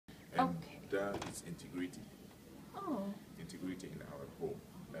And Okay. that is integrity. Oh. Integrity in our home.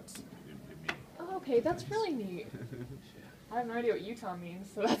 That's the meaning. Oh, okay, that's really neat. I have no idea what Utah means,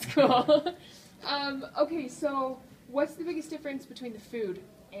 so that's cool. Okay, so what's the biggest difference between the food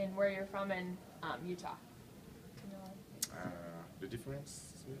in where you're from and Utah? The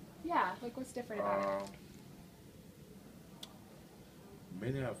difference? Yeah, like what's different about it?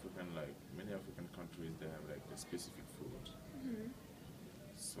 Many African countries, they have like a specific food. Mm-hmm.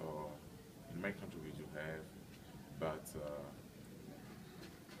 So in my country we do have, but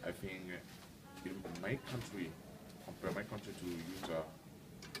I think in my country, compare my country to Utah,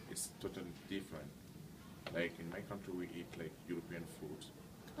 it's totally different. Like in my country we eat like European food,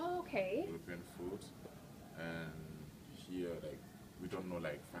 Oh, okay. European food, and here like we don't know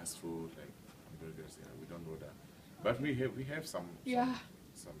like fast food like hamburgers. Yeah, we don't know that, but we have some. Yeah.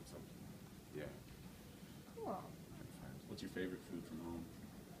 Some yeah. Cool. What's your favorite food from home?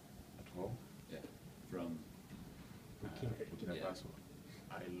 At home, Yeah. From Burkina Yeah. Faso.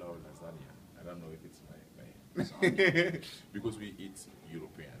 I love lasagna. I don't know if it's my Lasagna. because we eat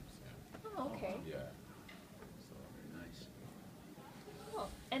Europeans. Yeah. Oh, okay. Yeah. So Very nice. Cool.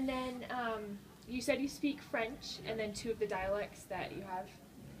 And then you said you speak French, and then two of the dialects that you have.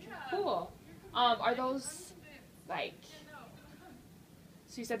 Cool. Are those like?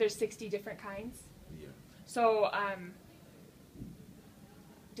 So you said there's 60 different kinds. yeah. So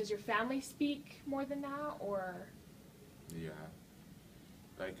does your family speak more than that, or? Yeah.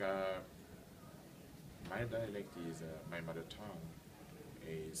 Like my dialect is my mother tongue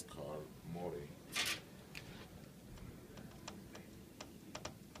is called Mori.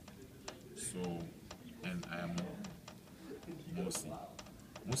 So, and I am Mosi.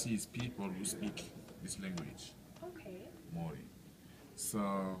 Mosi is people who speak this language, Okay. Mori.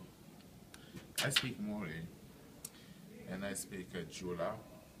 So, I speak Mori, and I speak Jula,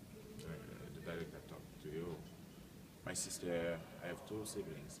 the dialect I talked to you. My sister, I have two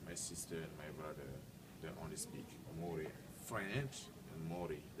siblings. My sister and my brother, they only speak Mori, French and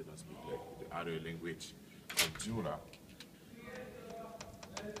Mori. They don't speak like the other language of Jula.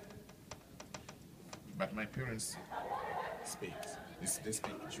 But my parents speak. They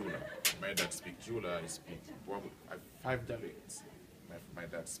speak Jula. My dad speaks Jula. I speak I have 5 dialects. My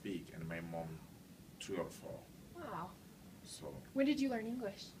dad speak, and my mom 3 or 4. Wow. So, When did you learn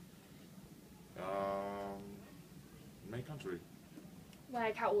English? my country,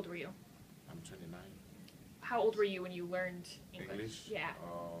 Like, how old were you? I'm 29. How old were you when you learned English? English? Yeah.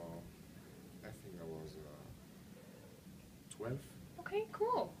 I think I was 12. Okay,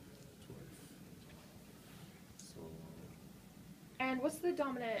 cool. 12. So, And what's the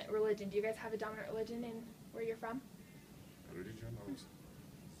dominant religion? Do you guys have a dominant religion in where you're from? religion or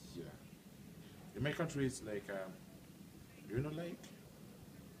yeah. In my country, it's like, you know, like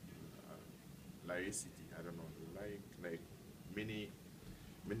laicity. I don't know, like many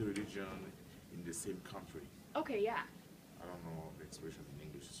religion in the same country. Okay, yeah. I don't know the expression in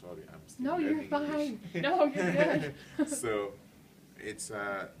English. Sorry, I'm still No, you're learning fine. English. No, you're good. So it's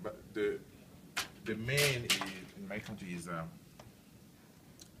but the main in my country is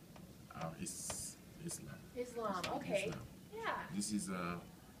Islam. Islam. Okay. Islam. Yeah. This is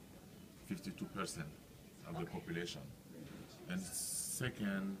 52% of the Okay. population, and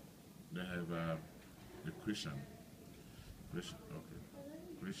second they have the Christian. Okay.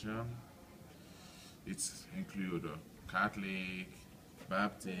 Christian. It's include Catholic,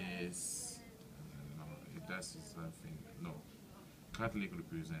 Baptist. It does something. No, Catholic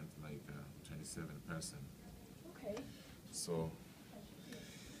represent like 27%. Okay. So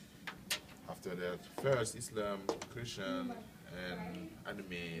after that, first Islam, Christian, and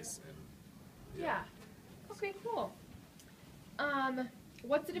animes, and Yeah. Okay, cool.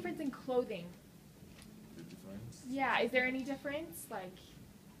 What's the difference in clothing? the difference. Yeah, is there any difference, like,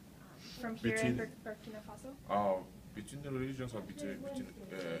 from here in Between- Burkina Faso? Between the religions or between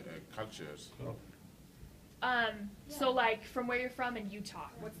cultures. So like, from where you're from in Utah,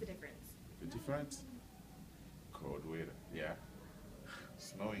 what's the difference? The difference? Cold weather, yeah.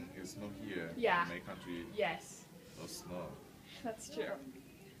 Snowing, it's snow here. Yeah. In my country, Yes, no snow. that's true.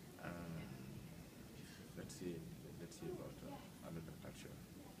 Um, let's see about another culture.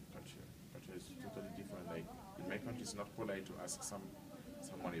 Culture is totally different. Like in my country, it's not polite to ask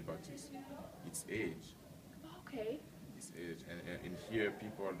someone about its age. Okay. Its age, and in here,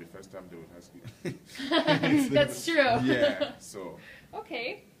 people the first time they would ask you. That's true. Yeah. So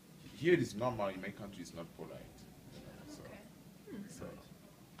Okay. here it is normal. In my country, it's not polite. So, Okay. so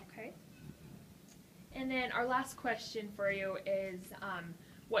Okay. And then our last question for you is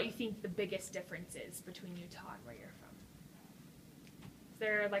what you think the biggest difference is between Utah and where you're from.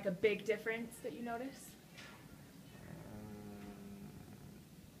 there like a big difference that you notice?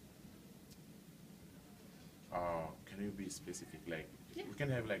 Can you be specific? Like, Yeah. we can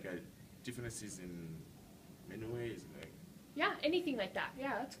have like a differences in many ways. Like, Yeah, anything like that.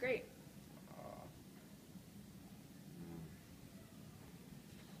 Yeah, that's great. uh,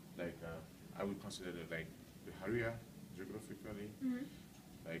 like I would consider that like the area geographically. Hmm.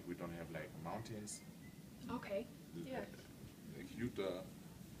 Like we don't have like mountains. Okay. Yeah. Like Utah.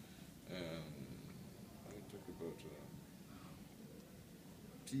 I talk about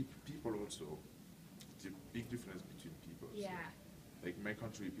people also. The big difference between people. So, Yeah. like my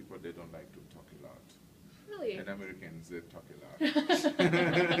country, people they don't like to talk a lot. Really? And Americans they talk a lot.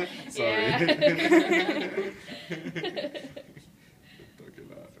 Sorry. Yeah.